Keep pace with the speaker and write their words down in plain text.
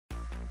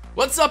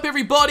What's up,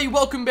 everybody?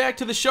 Welcome back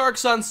to the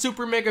Sharks on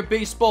Super Mega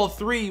Baseball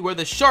 3, where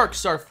the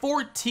Sharks are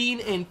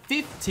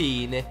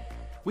 14-15.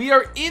 We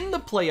are in the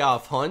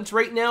playoff hunt.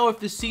 Right now, if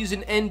the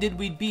season ended,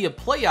 we'd be a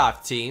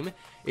playoff team.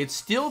 It's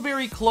still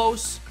very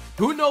close.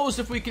 Who knows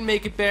if we can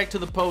make it back to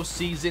the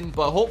postseason,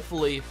 but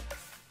hopefully,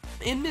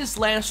 in this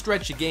last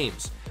stretch of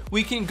games,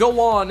 we can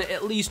go on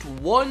at least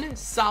one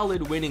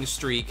solid winning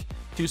streak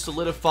to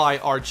solidify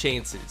our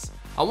chances.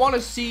 I want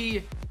to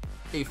see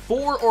a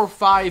 4 or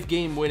 5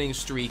 game winning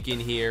streak in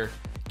here,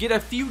 get a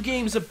few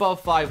games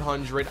above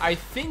 500. I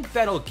think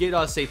that'll get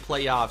us a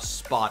playoff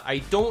spot. I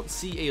don't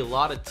see a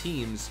lot of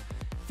teams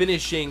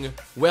finishing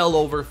well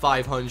over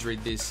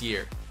 500 this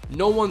year.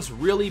 No one's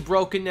really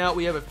broken out.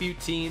 We have a few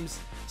teams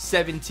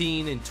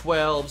 17-12,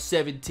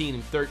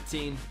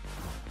 17-13,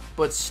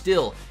 but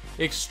still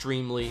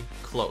extremely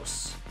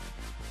close.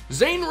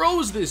 Zane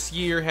Rose this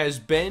year has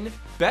been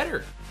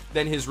better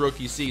than his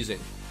rookie season.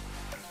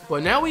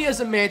 But now he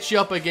has a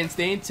matchup against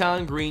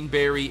Anton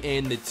Greenberry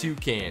and the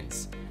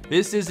Toucans.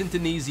 This isn't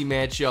an easy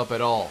matchup at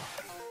all.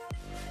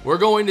 We're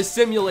going to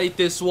simulate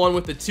this one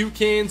with the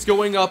Toucans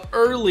going up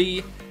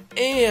early,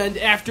 and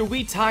after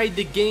we tied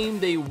the game,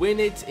 they win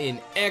it in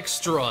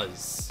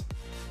extras.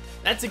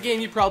 That's a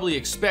game you probably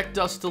expect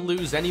us to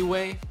lose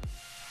anyway,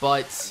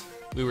 but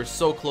we were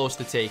so close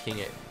to taking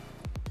it.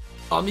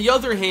 On the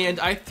other hand,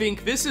 I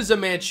think this is a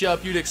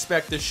matchup you'd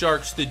expect the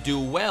Sharks to do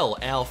well.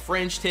 Al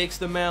French takes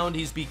the mound.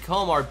 He's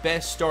become our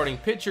best starting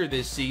pitcher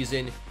this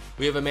season.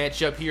 We have a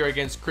matchup here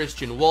against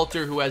Christian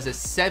Walter, who has a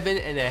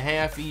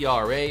 7.5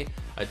 ERA,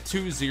 a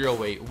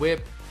 2.08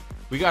 whip.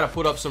 We got to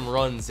put up some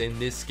runs in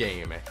this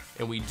game,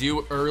 and we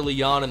do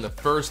early on in the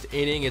first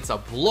inning. It's a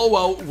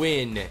blowout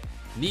win.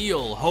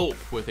 Neil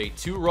Hope with a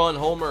 2-run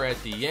homer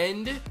at the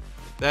end.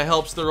 That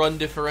helps the run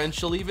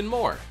differential even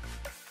more.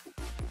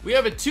 We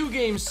have a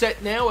 2-game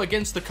set now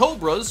against the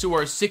Cobras, who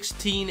are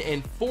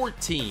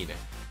 16-14.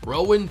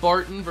 Rowan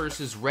Barton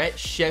versus Rhett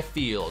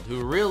Sheffield,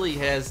 who really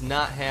has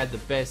not had the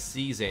best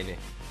season.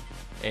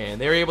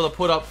 And they're able to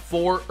put up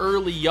 4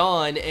 early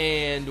on,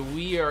 and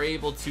we are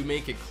able to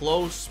make it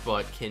close,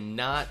 but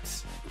cannot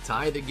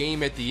tie the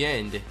game at the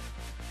end.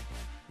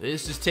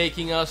 This is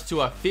taking us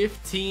to a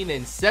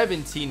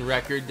 15-17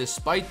 record,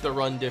 despite the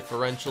run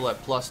differential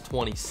at plus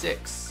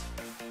 26.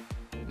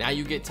 Now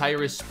you get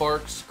Tyrus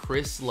Sparks,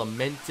 Chris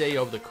Lamente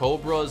of the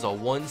Cobras, a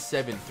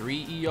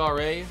 1.73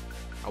 ERA.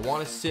 I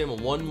want to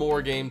sim one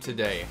more game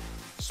today.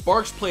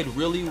 Sparks played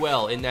really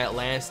well in that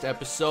last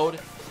episode.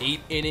 8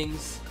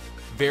 innings.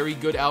 Very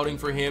good outing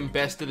for him.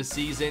 Best of the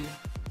season.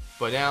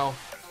 But now,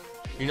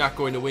 you're not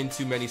going to win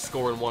too many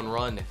scoring 1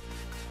 run.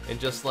 And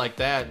just like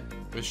that,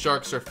 the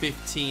Sharks are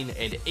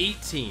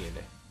 15-18.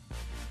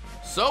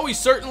 So we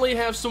certainly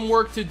have some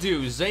work to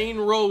do. Zane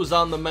Rose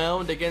on the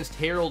mound against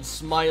Harold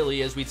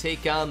Smiley as we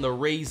take on the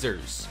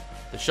Razors.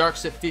 The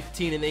Sharks at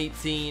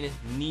 15-18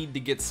 need to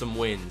get some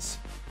wins.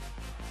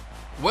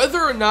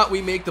 Whether or not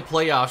we make the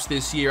playoffs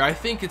this year, I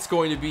think it's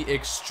going to be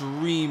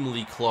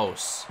extremely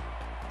close.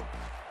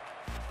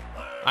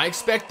 I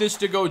expect this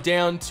to go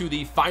down to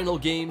the final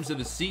games of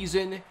the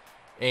season,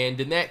 and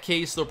in that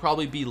case, there'll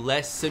probably be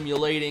less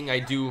simulating. I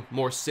do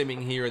more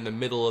simming here in the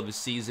middle of the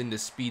season to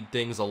speed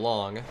things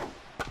along.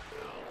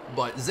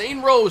 But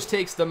Zane Rose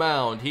takes the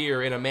mound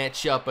here in a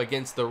matchup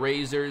against the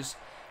Razors.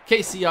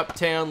 Casey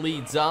Uptown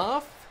leads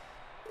off.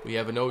 We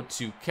have an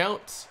 0-2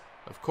 count.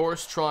 Of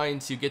course, trying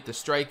to get the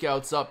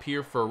strikeouts up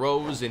here for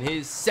Rose in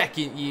his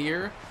second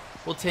year.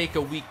 We'll take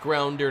a weak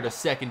grounder to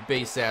second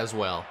base as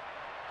well.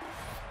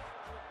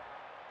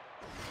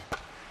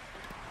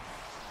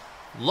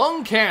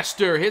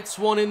 Luncaster hits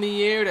one in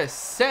the air to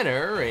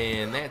center,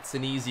 and that's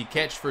an easy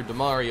catch for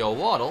Demario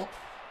Waddle.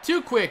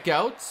 2 quick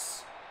outs.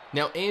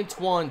 Now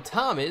Antoine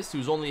Thomas,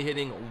 who's only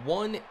hitting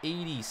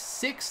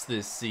 186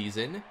 this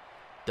season,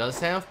 does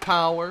have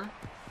power,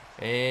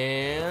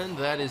 and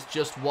that is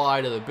just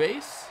wide of the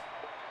base.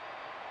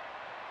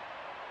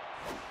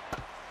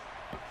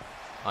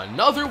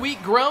 Another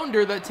weak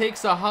grounder that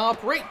takes a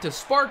hop right to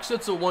Sparks.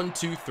 It's a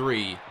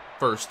 1-2-3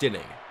 first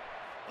inning.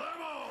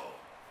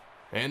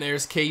 And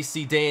there's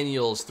Casey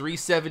Daniels,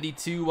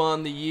 372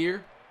 on the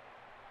year.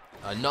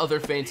 Another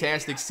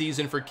fantastic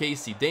season for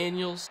Casey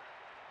Daniels.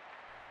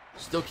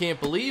 Still can't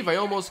believe I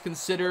almost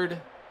considered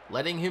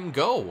letting him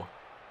go.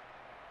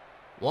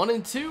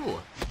 1-2.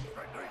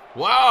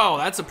 Wow,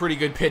 that's a pretty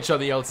good pitch on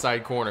the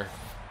outside corner.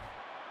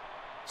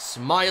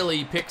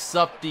 Smiley picks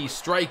up the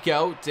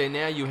strikeout, and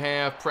now you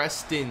have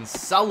Preston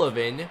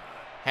Sullivan.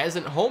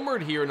 Hasn't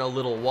homered here in a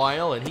little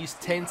while, and he's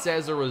tense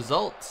as a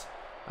result.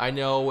 I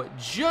know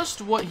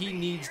just what he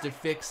needs to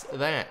fix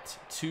that.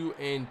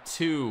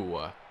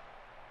 2-2.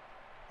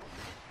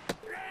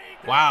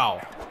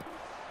 Wow.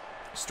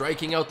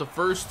 Striking out the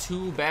first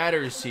 2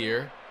 batters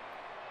here.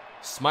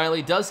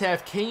 Smiley does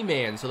have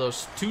K-Man, so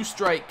those 2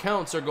 strike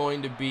counts are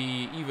going to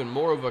be even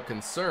more of a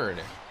concern.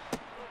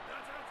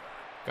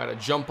 Gotta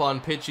jump on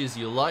pitches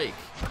you like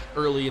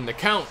early in the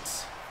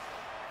count.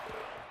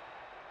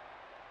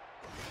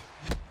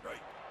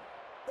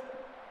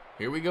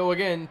 Here we go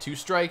again. 2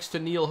 strikes to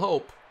Neil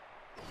Hope.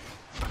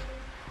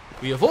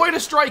 We avoid a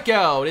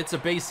strikeout. It's a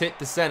base hit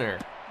to center.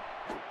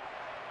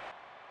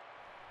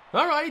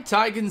 All right,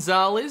 Ty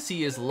Gonzalez,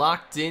 he is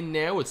locked in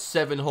now with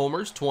 7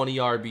 homers, 20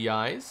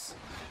 RBIs.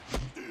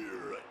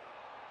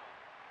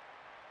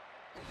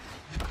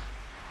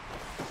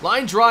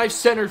 Line drive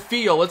center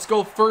field. Let's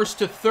go first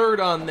to third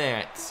on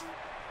that.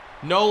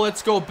 No,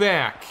 let's go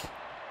back.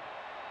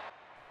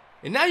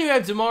 And now you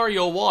have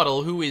Demario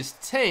Waddle, who is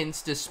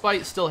tense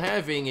despite still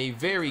having a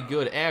very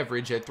good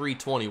average at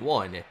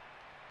 321.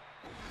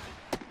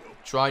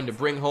 Trying to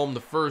bring home the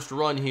first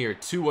run here.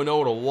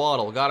 2-0 to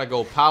Waddle. Gotta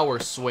go power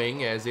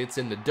swing as it's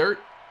in the dirt.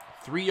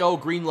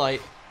 3-0 green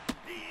light.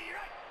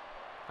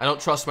 I don't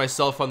trust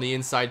myself on the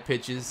inside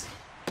pitches.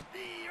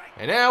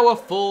 And now a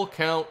full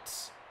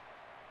count.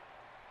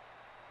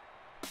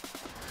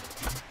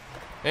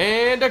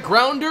 And a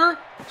grounder.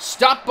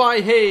 Stopped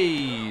by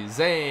Hayes.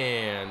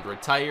 And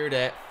retired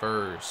at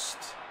first.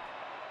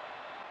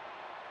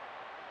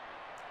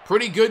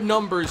 Pretty good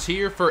numbers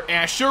here for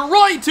Asher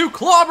Wright, who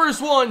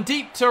clobbers one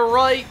deep to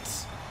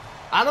right.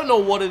 I don't know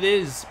what it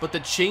is, but the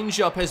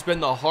changeup has been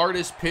the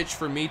hardest pitch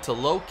for me to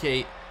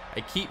locate. I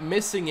keep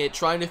missing it,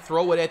 trying to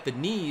throw it at the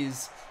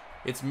knees.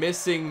 It's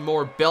missing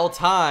more belt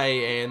high,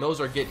 and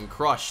those are getting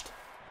crushed.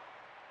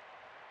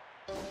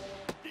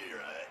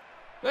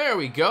 There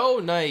we go.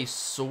 Nice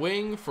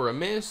swing for a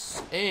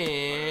miss,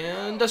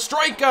 and a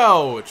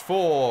strikeout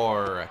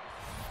for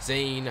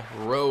Zane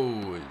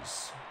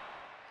Rose.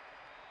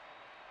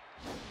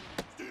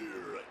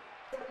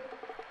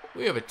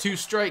 We have a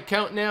 2-strike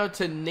count now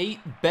to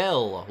Nate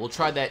Bell. We'll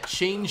try that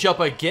changeup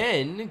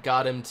again.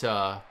 Got him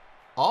to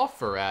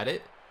offer at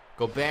it.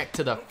 Go back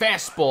to the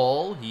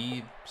fastball.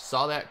 He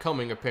saw that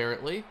coming,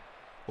 apparently.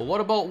 Well, what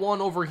about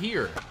one over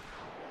here?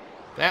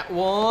 That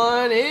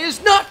one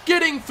is not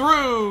getting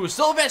through.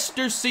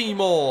 Sylvester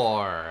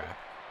Seymour.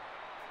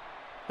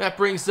 That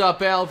brings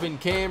up Alvin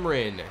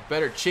Cameron.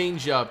 Better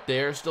changeup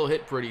there. Still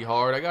hit pretty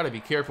hard. I got to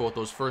be careful with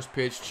those first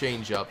pitch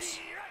changeups.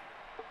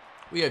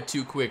 We have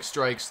 2 quick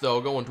strikes,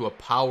 though, going to a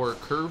power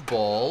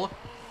curveball.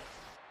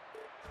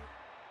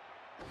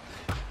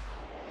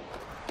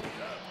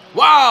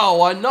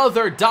 Wow,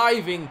 another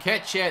diving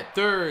catch at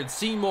third.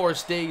 Seymour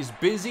stays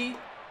busy,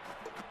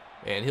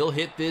 and he'll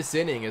hit this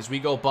inning as we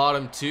go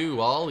bottom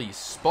 2. Ollie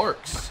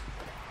Sparks.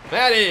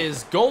 That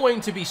is going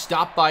to be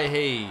stopped by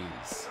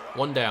Hayes.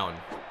 1 down.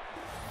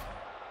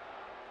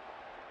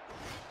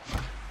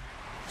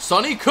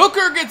 Sonny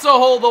Cooker gets a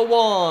hold of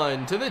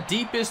one to the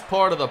deepest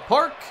part of the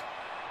park.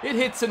 It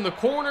hits in the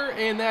corner,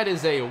 and that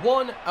is a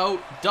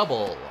 1-out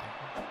double.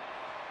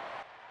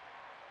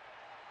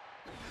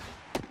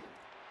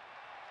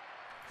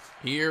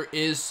 Here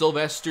is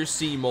Sylvester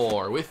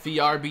Seymour with the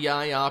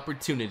RBI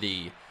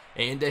opportunity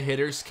and a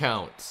hitter's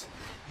count.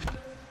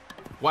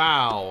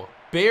 Wow,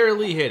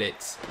 barely hit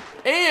it.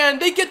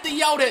 And they get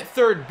the out at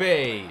third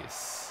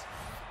base.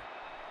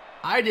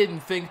 I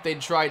didn't think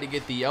they'd try to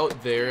get the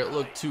out there. It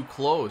looked too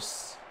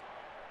close.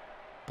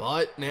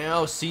 But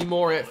now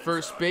Seymour at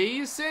first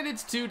base, and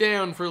it's 2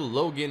 down for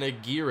Logan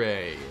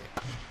Aguirre.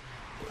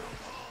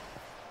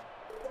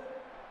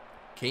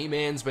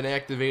 K-Man's been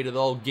activated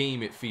all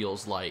game, it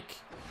feels like.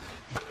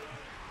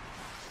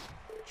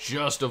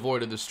 Just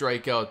avoided the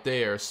strikeout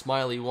there.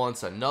 Smiley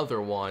wants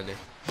another one.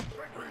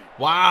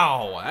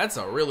 Wow, that's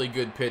a really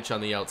good pitch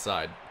on the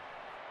outside.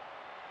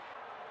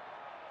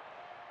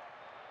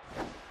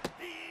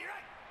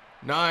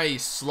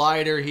 Nice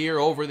slider here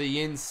over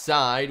the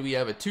inside. We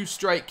have a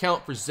 2-strike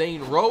count for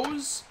Zane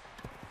Rose.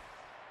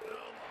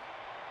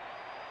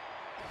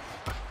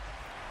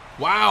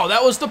 Wow,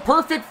 that was the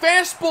perfect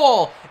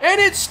fastball,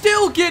 and it's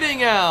still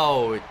getting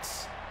out.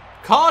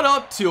 Caught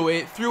up to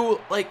it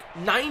through like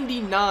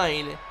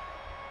 99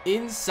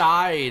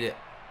 inside.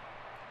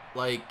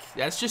 Like,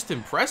 that's just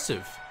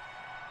impressive.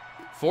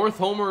 4th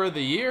homer of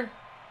the year.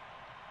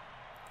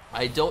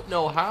 I don't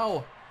know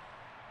how.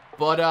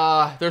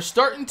 But they're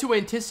starting to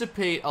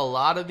anticipate a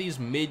lot of these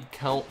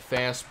mid-count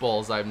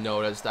fastballs, I've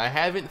noticed. I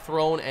haven't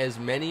thrown as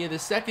many of the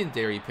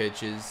secondary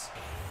pitches,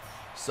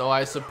 so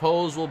I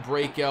suppose we'll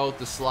break out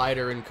the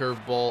slider and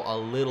curveball a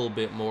little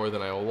bit more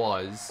than I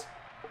was.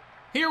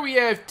 Here we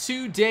have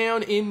 2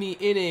 down in the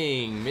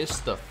inning.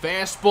 Missed the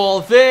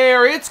fastball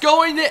there. It's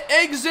going to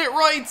exit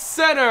right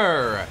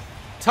center.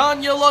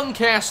 Tanya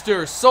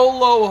Lancaster,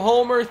 solo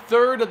homer,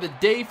 3rd of the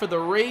day for the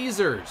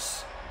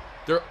Razors.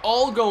 They're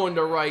all going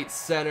to right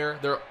center.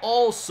 They're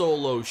all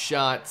solo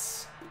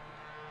shots.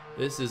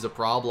 This is a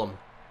problem.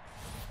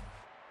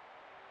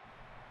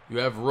 You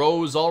have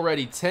Rose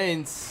already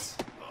tense.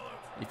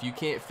 If you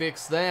can't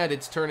fix that,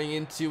 it's turning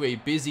into a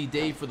busy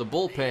day for the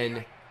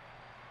bullpen.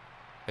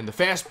 And the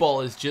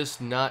fastball is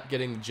just not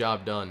getting the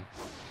job done.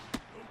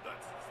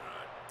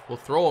 We'll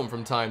throw them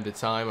from time to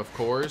time, of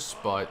course,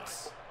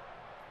 but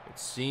it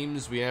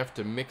seems we have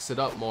to mix it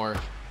up more.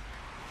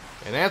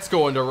 And that's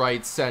going to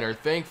right center.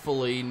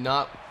 Thankfully,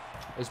 not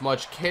as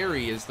much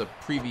carry as the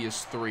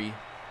previous 3.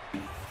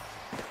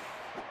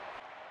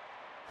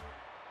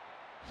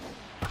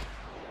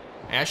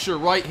 Asher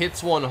Wright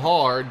hits one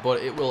hard,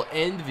 but it will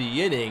end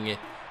the inning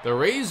The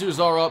Razors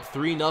are up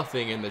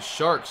 3-0, and the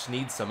Sharks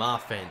need some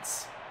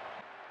offense.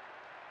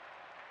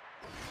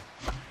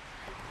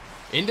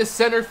 Into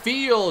center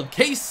field,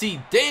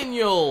 Casey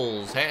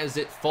Daniels has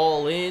it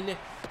fall in.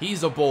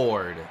 He's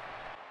aboard.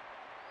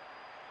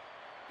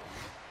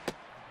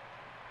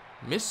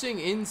 Missing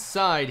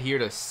inside here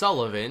to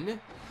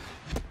Sullivan.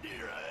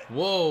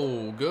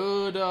 Whoa,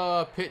 good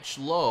pitch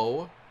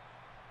low.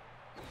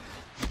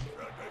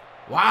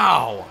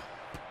 Wow.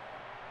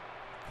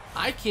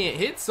 I can't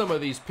hit some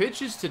of these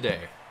pitches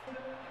today.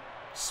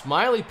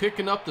 Smiley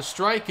picking up the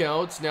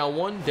strikeouts, now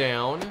 1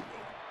 down.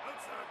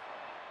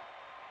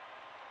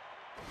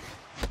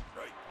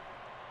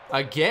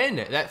 Again,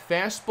 that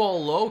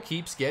fastball low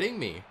keeps getting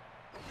me.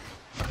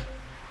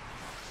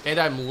 And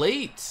I'm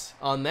late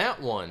on that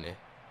one.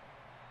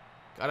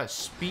 Gotta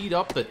speed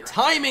up the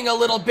timing a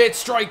little bit.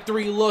 Strike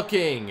 3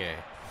 looking.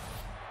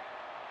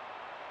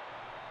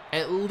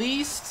 At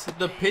least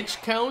the pitch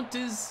count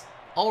is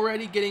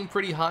already getting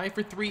pretty high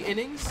for 3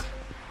 innings.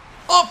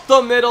 Up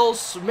the middle,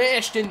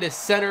 smashed into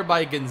center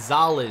by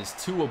Gonzalez.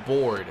 2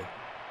 aboard.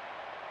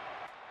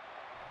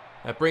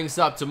 That brings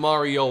up to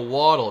Mario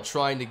Waddle,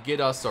 trying to get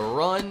us a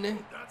run.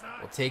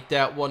 We'll take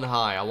that one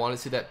high. I want to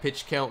see that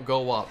pitch count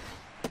go up.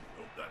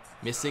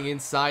 Missing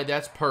inside,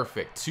 that's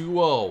perfect.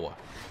 2-0.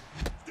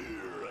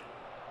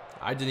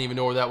 I didn't even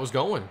know where that was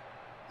going.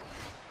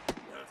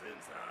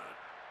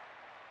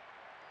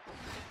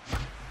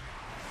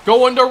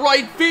 Going to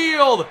right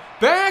field.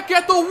 Back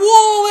at the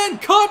wall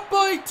and cut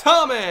by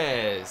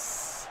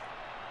Thomas.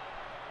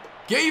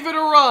 Gave it a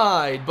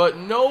ride, but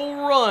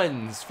no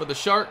runs for the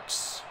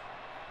Sharks.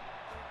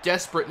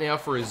 Desperate now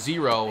for a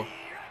 0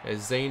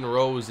 as Zane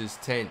Rose is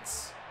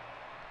tense.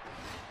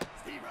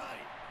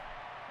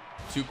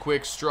 2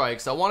 quick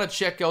strikes. I want to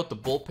check out the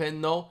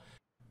bullpen though.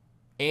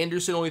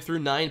 Anderson only threw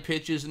 9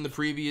 pitches in the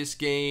previous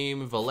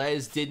game.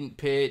 Velez didn't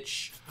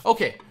pitch.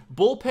 Okay,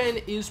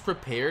 bullpen is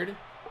prepared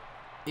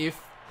if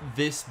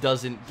this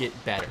doesn't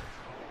get better.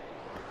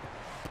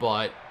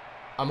 But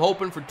I'm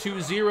hoping for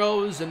 2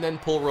 zeros and then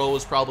pull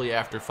Rose probably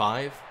after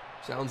 5.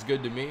 Sounds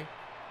good to me.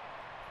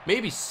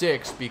 Maybe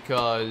 6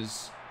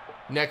 because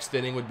next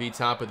inning would be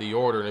top of the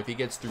order, and if he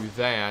gets through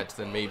that,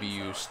 then maybe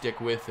you stick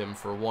with him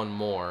for 1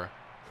 more.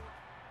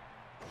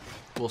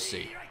 We'll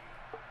see.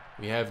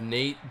 We have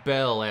Nate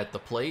Bell at the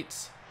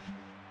plate.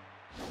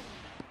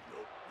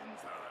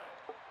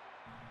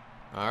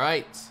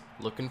 Alright,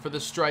 looking for the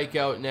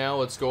strikeout now.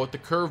 Let's go with the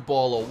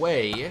curveball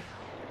away.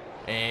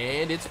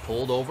 And it's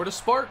pulled over to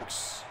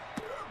Sparks.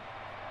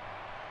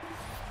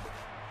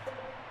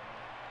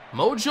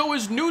 Mojo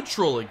is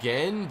neutral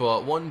again,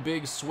 but 1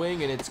 big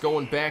swing and it's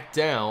going back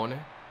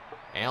down.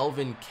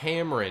 Alvin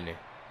Cameron.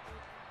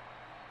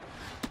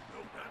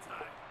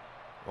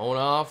 Won't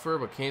offer,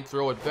 but can't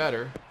throw it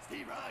better.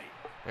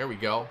 There we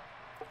go.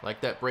 Like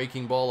that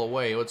breaking ball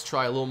away. Let's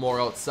try a little more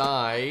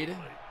outside.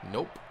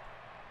 Nope.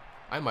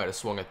 I might have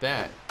swung at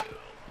that.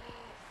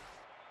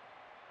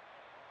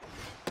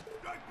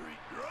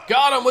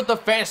 Got him with the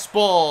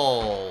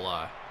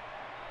fastball.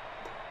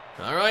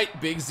 All right,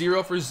 big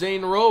 0 for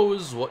Zane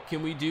Rose. What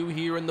can we do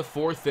here in the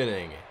 4th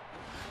inning?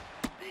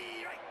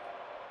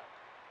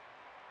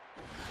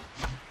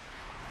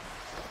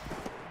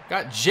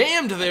 Got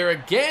jammed there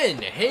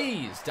again.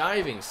 Hayes,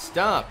 diving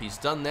stop. He's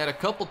done that a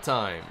couple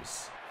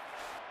times.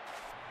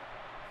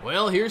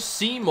 Well, here's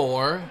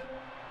Seymour.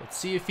 Let's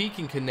see if he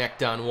can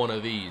connect on one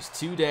of these.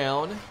 2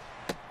 down.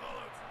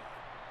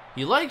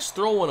 He likes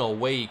throwing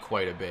away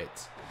quite a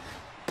bit.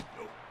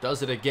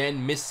 Does it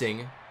again,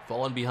 missing.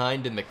 Falling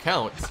behind in the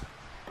count.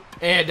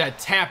 And a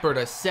tapper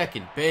to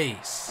second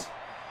base.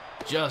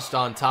 Just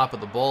on top of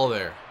the ball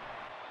there.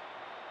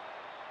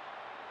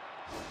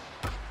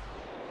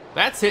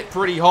 That's hit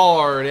pretty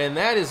hard, and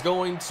that is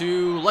going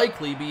to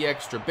likely be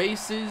extra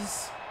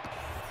bases.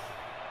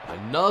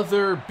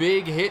 Another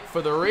big hit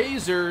for the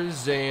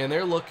Razors, and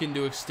they're looking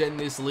to extend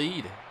this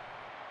lead.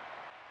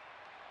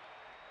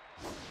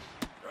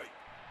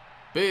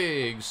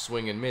 Big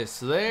swing and miss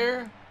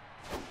there.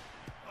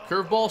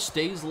 Curveball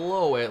stays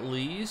low at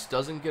least.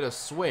 Doesn't get a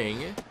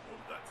swing.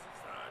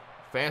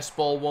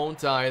 Fastball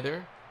won't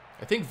either.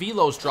 I think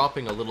Velo's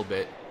dropping a little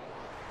bit.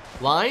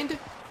 Lined?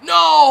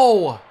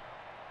 No!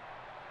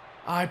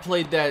 I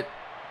played that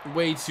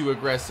way too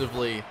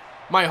aggressively.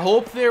 My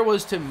hope there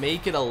was to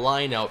make it a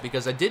line out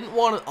because I didn't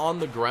want it on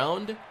the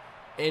ground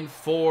and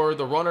for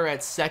the runner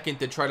at second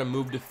to try to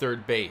move to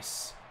third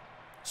base.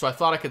 So I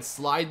thought I could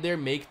slide there,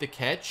 make the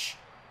catch.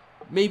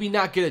 Maybe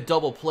not get a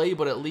double play,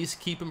 but at least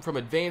keep him from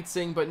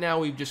advancing. But now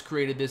we've just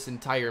created this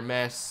entire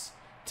mess.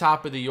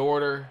 Top of the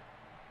order.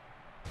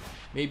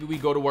 Maybe we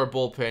go to our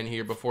bullpen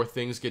here before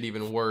things get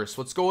even worse.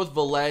 Let's go with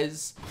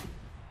Velez.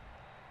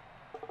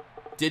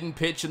 Didn't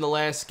pitch in the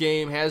last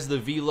game, has the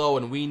velo,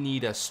 and we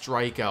need a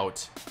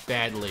strikeout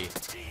badly.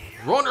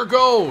 Runner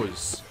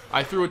goes!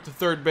 I threw it to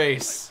third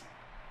base.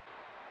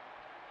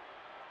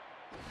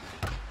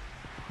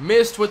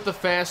 Missed with the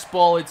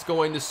fastball. It's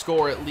going to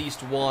score at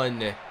least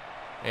 1,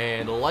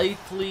 and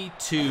likely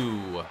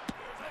 2.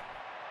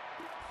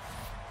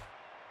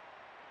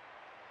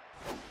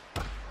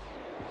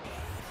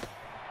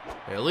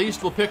 At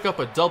least we'll pick up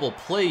a double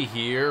play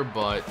here,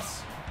 but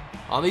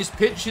on these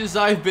pitches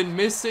I've been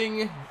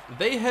missing,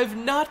 they have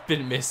not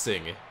been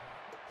missing.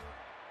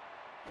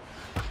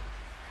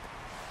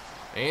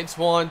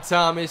 Antoine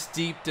Thomas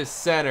deep to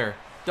center.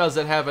 Does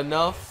it have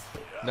enough?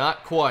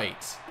 Not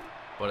quite.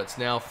 But it's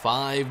now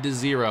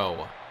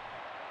 5-0.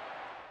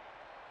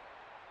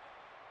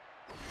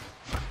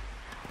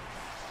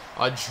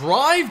 A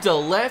drive to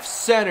left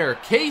center.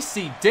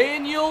 Casey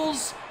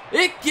Daniels.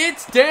 It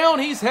gets down.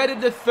 He's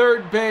headed to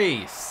third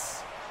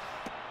base.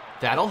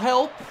 That'll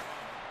help.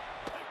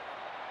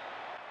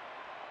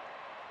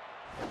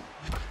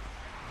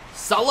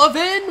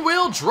 Sullivan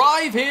will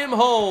drive him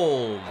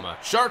home.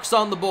 Sharks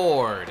on the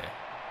board.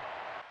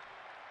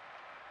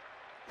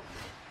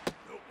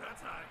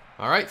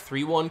 All right,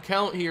 3-1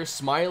 count here.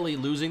 Smiley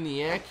losing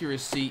the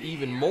accuracy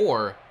even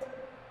more.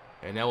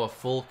 And now a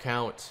full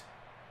count.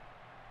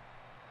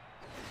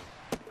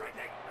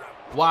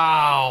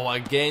 Wow,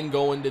 again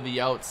going to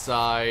the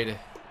outside.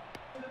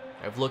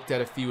 I've looked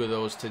at a few of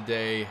those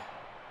today.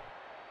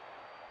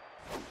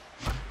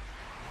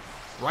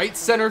 Right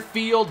center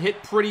field,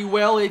 hit pretty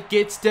well. It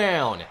gets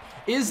down.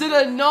 Is it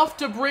enough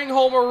to bring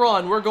home a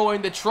run? We're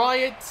going to try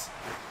it.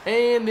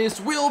 And this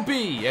will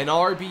be an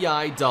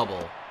RBI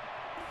double.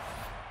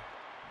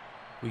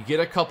 We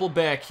get a couple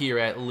back here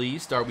at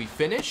least. Are we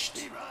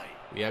finished?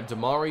 We have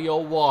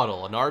DeMario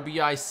Waddle. An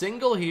RBI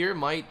single here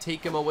might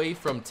take him away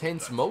from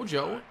tense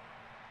mojo.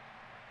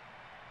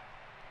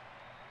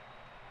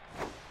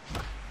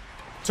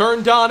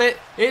 Turned on it.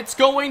 It's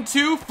going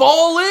to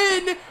fall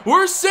in.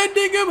 We're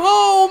sending him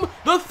home.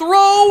 The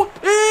throw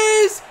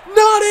is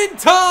not in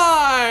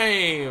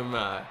time.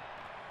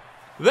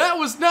 That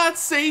was not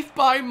safe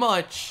by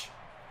much.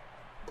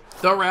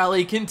 The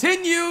rally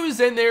continues,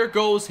 and there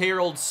goes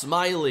Harold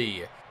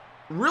Smiley.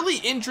 Really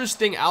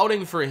interesting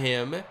outing for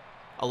him.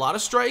 A lot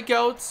of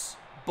strikeouts,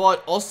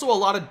 but also a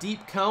lot of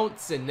deep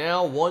counts, and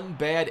now one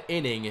bad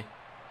inning.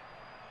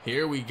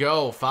 Here we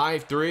go,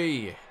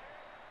 5-3.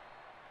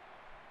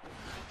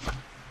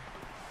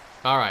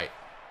 All right,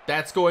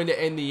 that's going to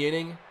end the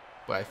inning,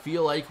 but I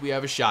feel like we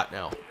have a shot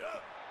now.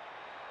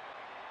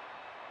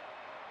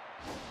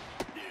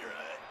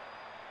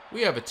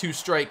 We have a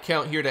 2-strike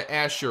count here to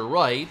Asher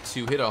Wright,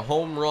 who hit a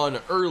home run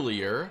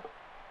earlier.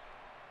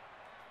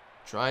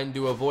 Trying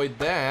to avoid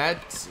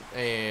that,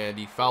 and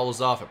he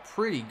fouls off a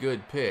pretty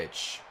good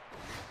pitch.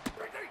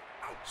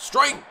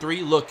 Strike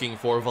 3 looking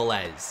for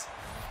Velez.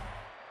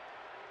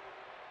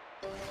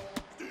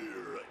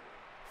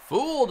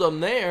 Fooled him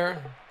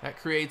there. That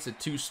creates a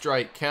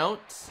 2-strike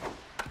count.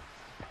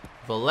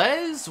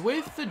 Velez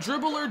with the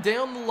dribbler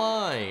down the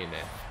line.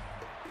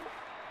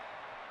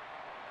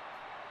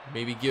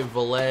 Maybe give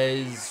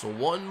Velez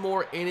one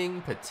more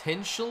inning,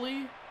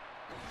 potentially.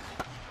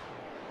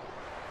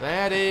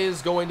 That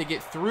is going to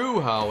get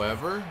through,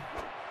 however.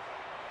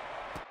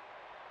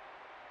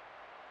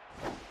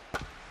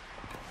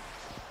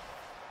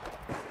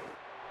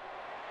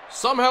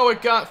 Somehow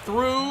it got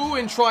through,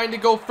 and trying to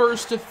go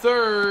first to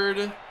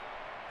third.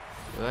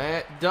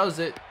 That does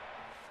it.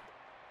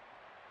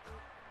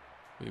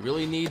 We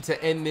really need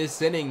to end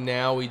this inning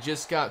now. We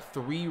just got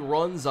 3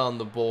 runs on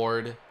the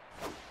board.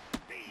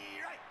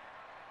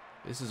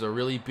 This is a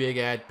really big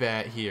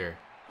at-bat here.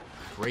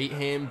 Great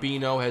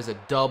Hambino has a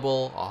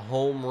double, a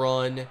home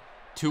run,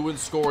 2 in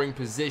scoring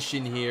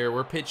position here.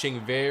 We're pitching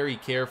very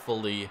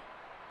carefully.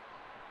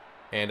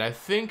 And I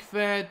think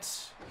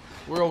that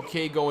we're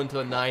okay going to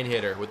the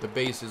 9-hitter with the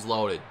bases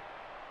loaded.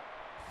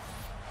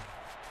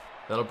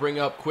 That'll bring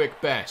up Quick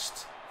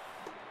Best.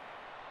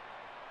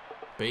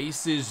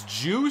 Bases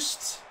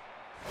juiced.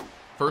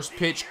 First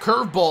pitch,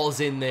 curveball's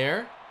in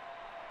there.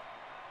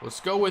 Let's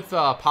go with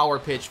power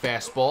pitch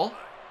fastball.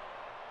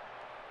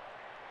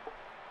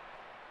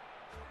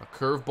 A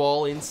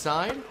curveball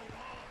inside.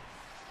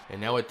 And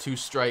now a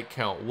 2-strike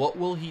count. What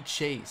will he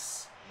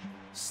chase?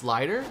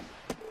 Slider?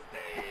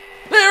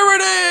 There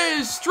it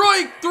is!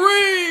 Strike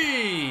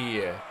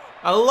 3!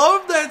 I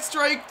love that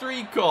strike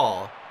 3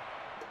 call.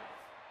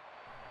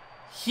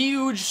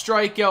 Huge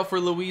strikeout for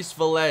Luis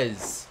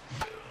Velez.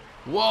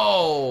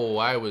 Whoa,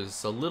 I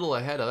was a little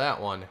ahead of that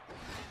one.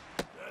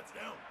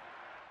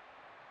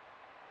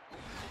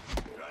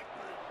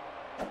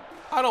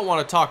 I don't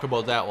want to talk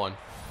about that one.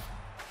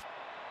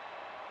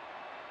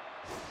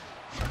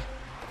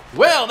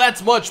 Well,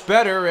 that's much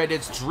better, and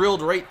it's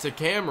drilled right to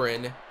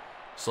Cameron.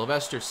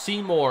 Sylvester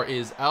Seymour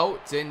is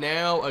out, and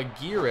now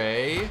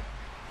Aguirre.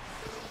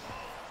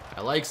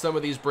 I like some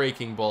of these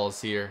breaking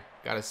balls here.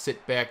 Got to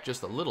sit back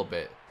just a little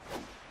bit.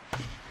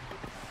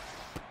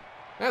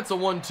 That's a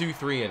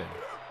 1-2-3 inning.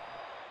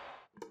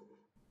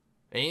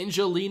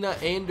 Angelina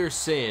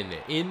Anderson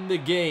in the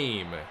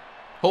game.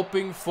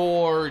 Hoping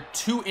for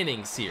 2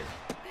 innings here.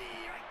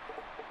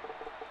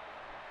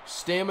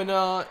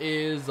 Stamina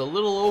is a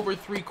little over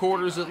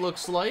 3/4, it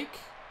looks like.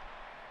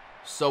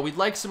 So we'd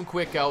like some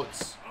quick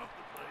outs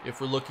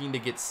if we're looking to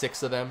get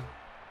 6 of them.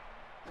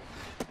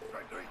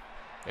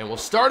 And we'll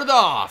start it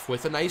off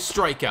with a nice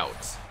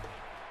strikeout.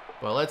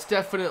 Well, let's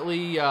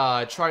definitely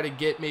try to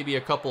get maybe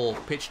a couple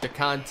pitch to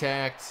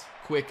contact.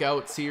 quick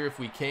outs here if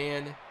we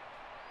can.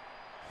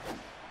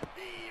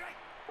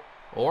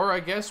 Or I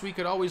guess we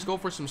could always go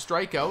for some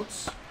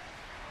strikeouts.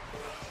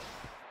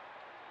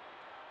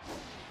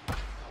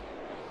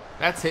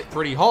 That's hit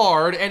pretty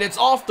hard, and it's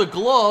off the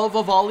glove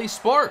of Ollie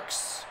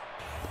Sparks.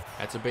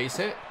 That's a base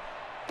hit.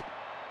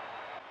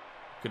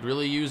 Could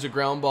really use a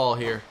ground ball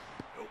here.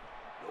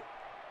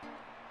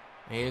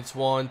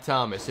 Antoine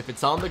Thomas. If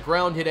it's on the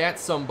ground, hit at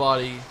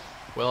somebody,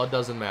 well, it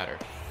doesn't matter.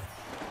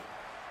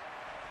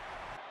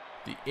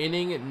 The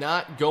inning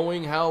not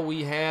going how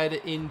we had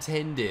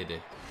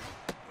intended.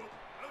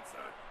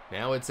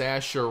 Now it's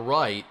Asher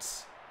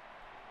Wright.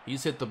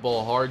 He's hit the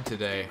ball hard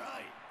today.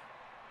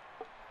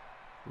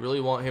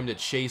 Really want him to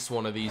chase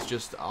one of these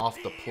just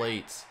off the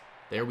plate.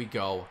 There we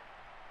go.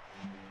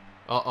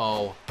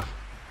 Uh-oh.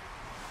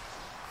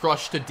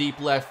 Crushed to deep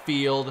left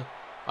field.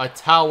 A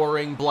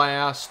towering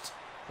blast.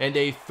 And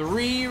a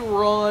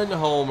 3-run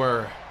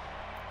homer.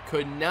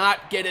 Could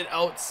not get it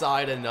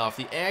outside enough.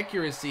 The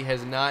accuracy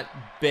has not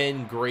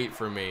been great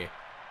for me.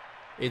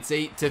 It's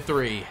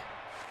 8-3.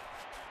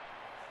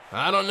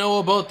 I don't know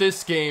about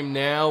this game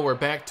now. We're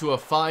back to a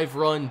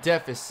 5-run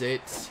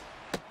deficit.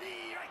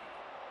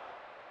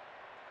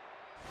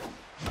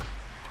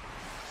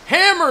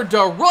 Hammered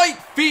to right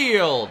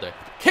field.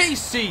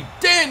 Casey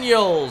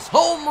Daniels,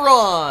 home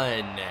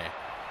run.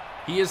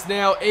 He is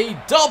now a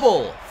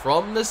double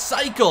from the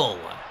cycle.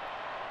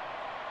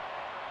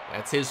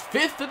 That's his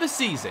 5th of the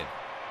season.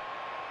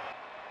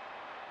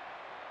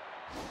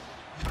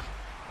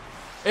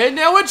 And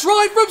now a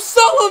drive from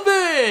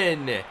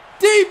Sullivan.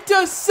 Deep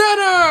to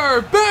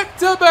center. Back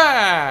to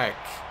back.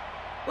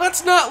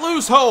 Let's not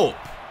lose hope.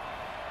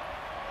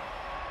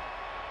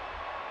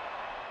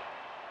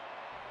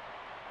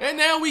 And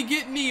now we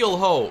get Neil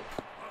Hope.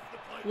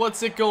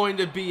 What's it going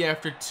to be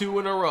after 2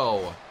 in a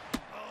row?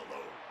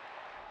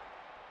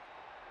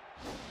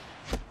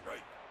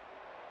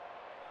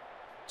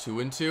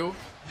 Two and 2.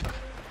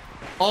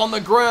 On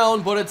the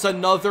ground, but it's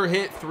another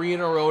hit. 3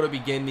 in a row to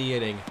begin the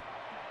inning.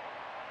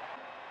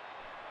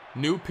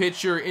 New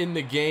pitcher in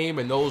the game,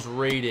 and those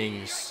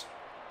ratings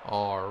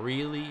are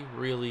really,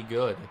 really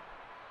good.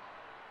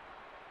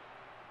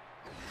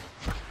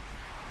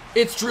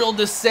 It's drilled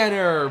to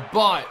center,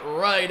 but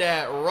right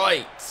at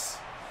right.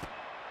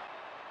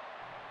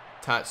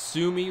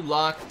 Tatsumi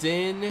locked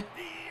in.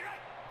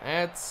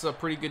 That's a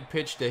pretty good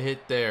pitch to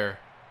hit there.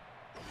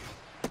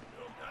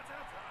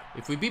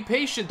 If we be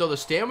patient, though, the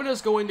stamina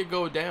is going to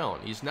go down.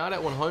 He's not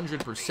at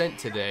 100%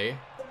 today.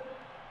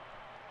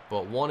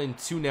 But 1 and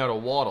 2 now to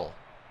Waddle.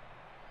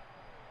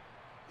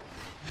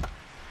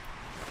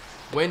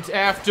 Went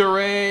after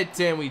it,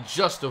 and we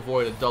just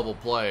avoid a double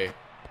play.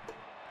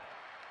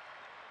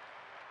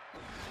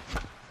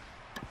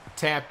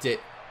 Tapped it.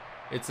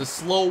 It's a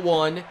slow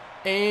one,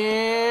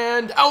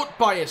 and out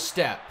by a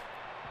step.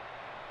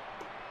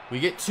 We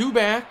get 2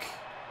 back.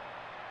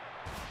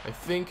 I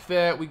think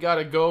that we got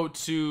to go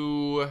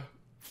to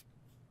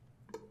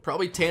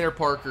probably Tanner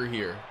Parker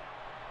here.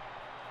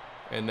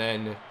 And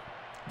then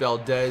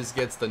Valdez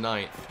gets the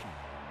 9th.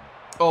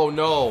 Oh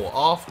no,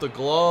 off the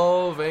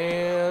glove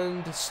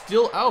and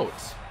still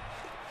out.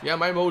 Yeah,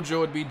 my mojo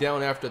would be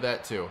down after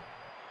that too.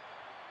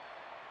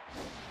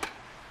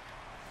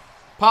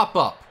 Pop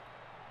up.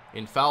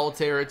 In foul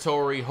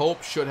territory,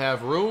 Hope should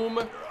have room.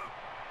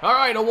 All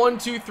right, a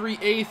 1-2-3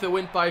 8th. It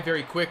went by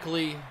very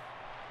quickly.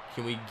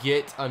 Can we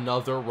get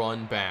another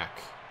run back?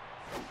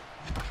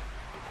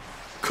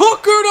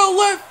 Cooker to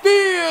left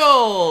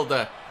field.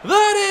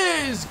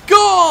 That is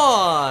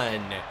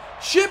gone.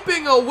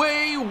 Chipping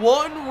away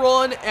 1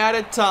 run at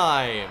a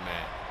time.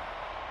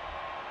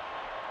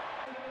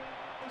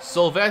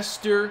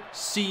 Sylvester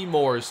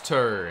Seymour's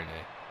turn.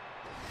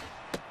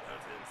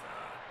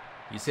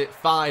 He's hit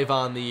 5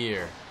 on the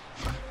year.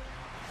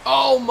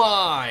 Oh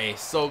my,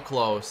 so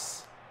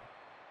close.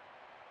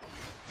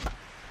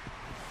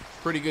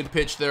 Pretty good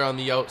pitch there on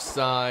the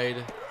outside.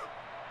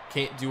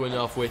 Can't do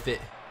enough with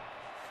it.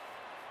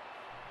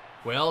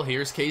 Well,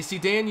 here's Casey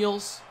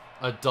Daniels.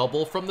 A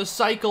double from the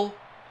cycle.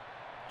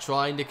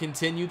 Trying to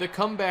continue the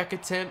comeback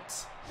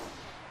attempt.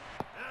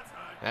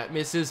 That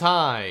misses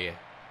high.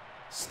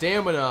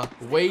 Stamina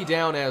way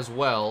down as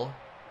well.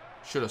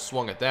 Should have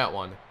swung at that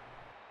one.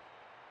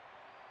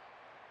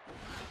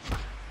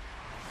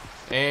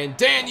 And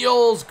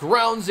Daniels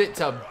grounds it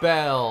to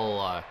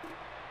Bell.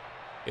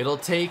 It'll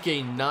take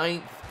a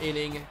 9th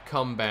inning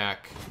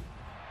comeback.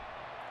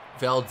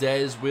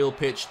 Valdez will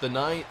pitch the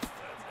 9th.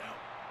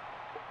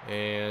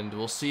 And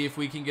we'll see if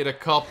we can get a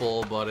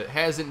couple, but it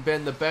hasn't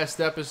been the best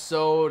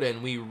episode,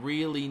 and we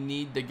really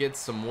need to get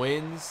some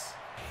wins.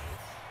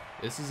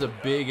 This is a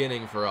big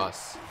inning for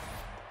us.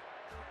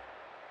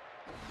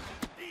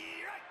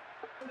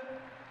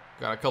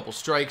 Got a couple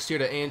strikes here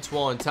to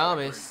Antoine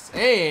Thomas,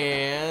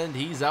 and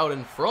he's out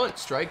in front,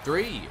 strike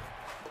 3.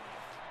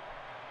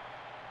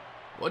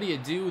 What do you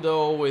do,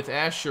 though, with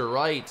Asher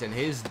Wright and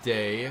his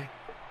day?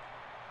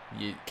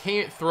 You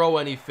can't throw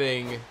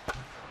anything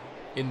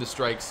in the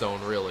strike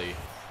zone, really.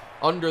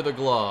 Under the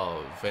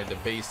glove, and a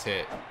base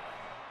hit.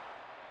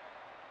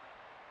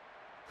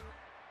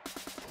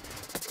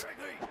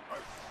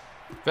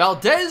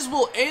 Valdez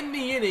will end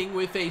the inning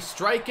with a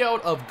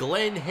strikeout of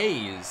Glenn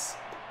Hayes.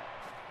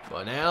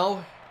 But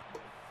now,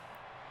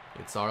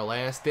 it's our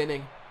last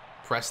inning.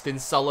 Preston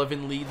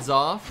Sullivan leads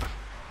off.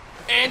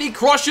 And he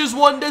crushes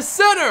one to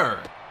center.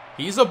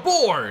 He's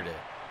aboard.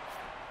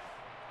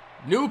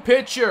 New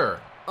pitcher,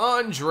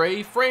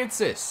 Andre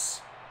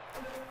Francis.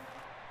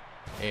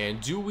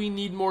 And do we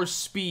need more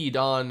speed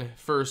on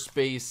first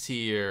base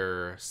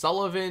here?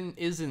 Sullivan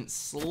isn't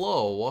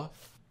slow.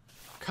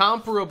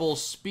 Comparable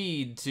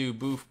speed to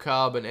Boof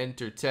Cobb and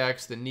Enter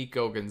Text and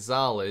Nico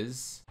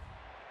Gonzalez.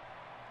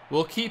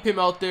 We'll keep him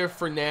out there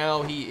for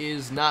now. He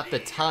is not the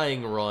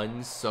tying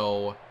run,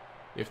 so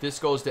if this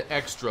goes to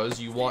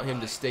extras, you want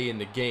him to stay in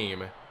the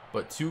game.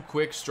 But 2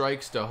 quick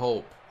strikes to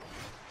Hope.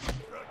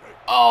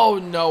 Oh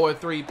no, a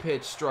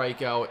 3-pitch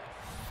strikeout.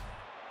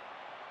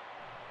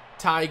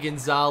 Ty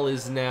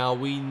Gonzalez now.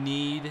 We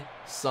need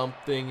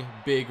something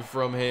big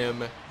from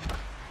him.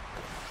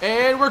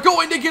 And we're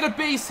going to get a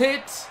base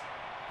hit.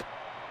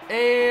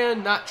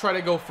 And not try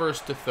to go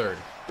first to third.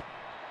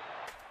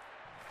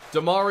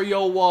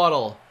 Demario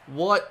Waddle.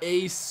 What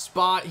a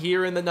spot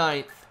here in the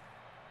 9th.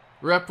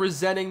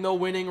 Representing the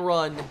winning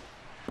run.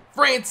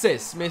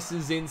 Francis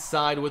misses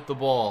inside with the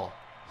ball.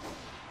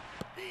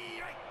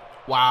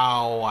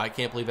 Wow, I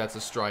can't believe that's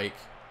a strike.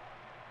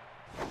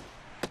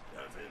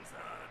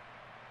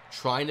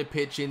 Trying to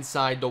pitch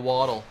inside to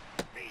Waddle.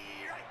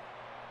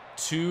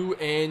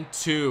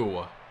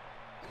 2-2.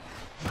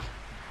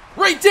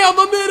 Right down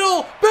the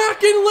middle!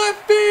 Back in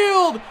left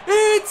field!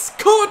 It's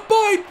caught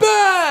by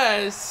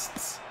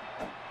Best!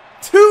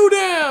 2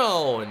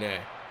 down!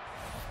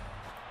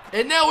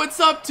 And now it's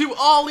up to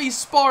Ollie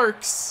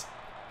Sparks.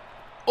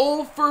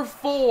 0 for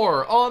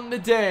 4 on the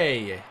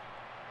day.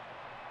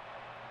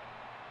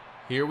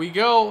 Here we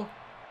go.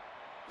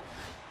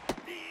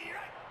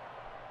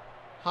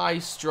 High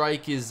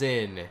strike is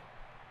in.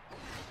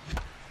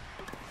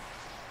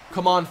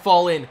 Come on,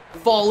 fall in.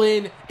 Fall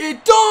in.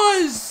 It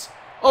does!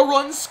 A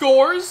run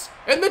scores,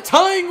 and the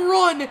tying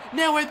run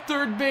now at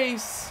third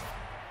base.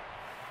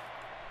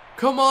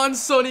 Come on,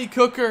 Sonny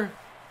Cooker.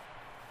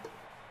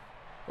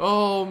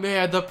 Oh,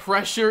 man, the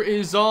pressure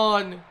is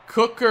on.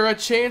 Cooker, a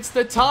chance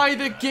to tie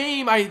the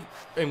game. I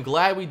am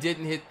glad we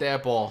didn't hit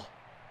that ball.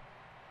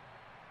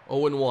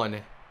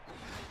 0-1.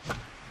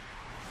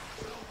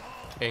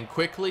 And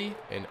quickly,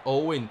 an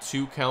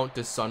 0-2 count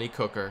to Sonny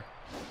Cooker.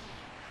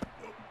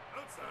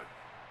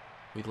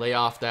 We lay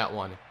off that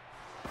one.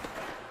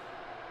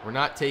 We're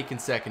not taking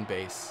second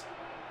base.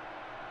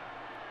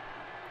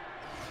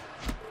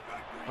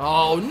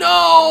 Oh,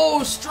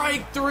 no!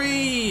 Strike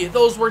 3!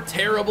 Those were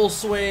terrible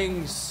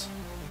swings.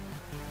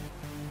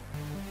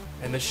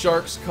 And the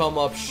Sharks come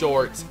up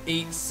short,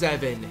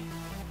 8-7.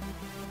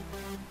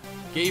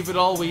 Gave it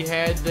all we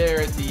had there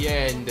at the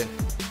end.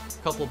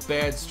 Couple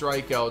bad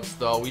strikeouts,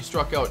 though. We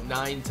struck out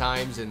 9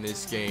 times in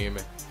this game.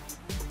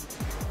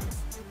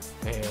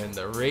 And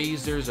the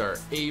Razors are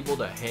able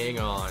to hang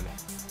on.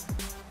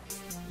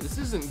 This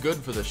isn't good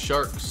for the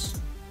Sharks.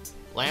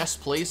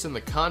 Last place in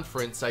the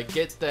conference. I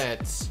get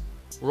that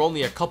we're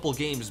only a couple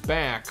games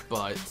back,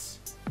 but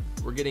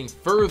we're getting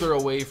further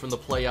away from the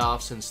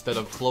playoffs instead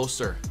of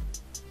closer.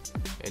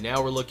 And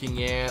now we're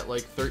looking at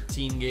like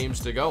 13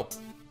 games to go.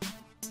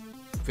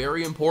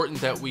 Very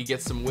important that we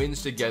get some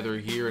wins together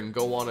here and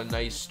go on a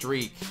nice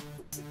streak,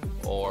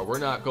 or we're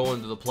not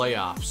going to the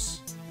playoffs.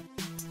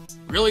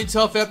 Really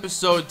tough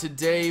episode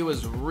today.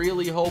 Was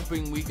really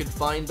hoping we could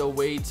find a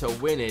way to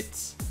win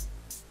it,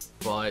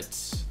 but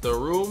the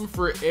room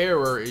for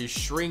error is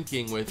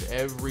shrinking with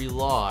every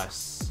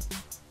loss.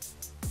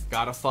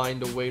 Gotta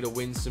find a way to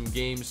win some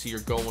games here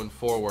going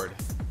forward.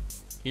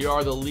 Here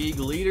are the league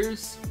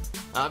leaders.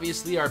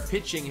 Obviously, our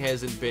pitching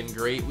hasn't been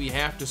great. We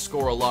have to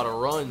score a lot of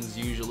runs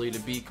usually to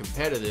be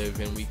competitive,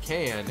 and we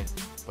can,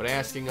 but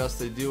asking us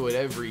to do it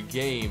every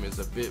game is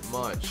a bit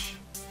much.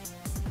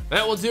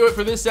 That will do it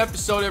for this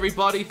episode,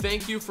 everybody.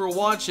 Thank you for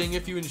watching.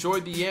 If you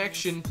enjoyed the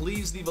action,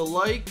 please leave a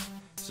like,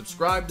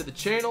 subscribe to the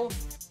channel,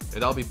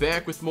 and I'll be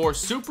back with more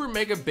Super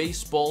Mega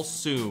Baseball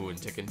soon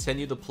to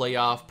continue the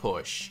playoff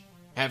push.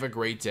 Have a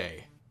great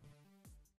day.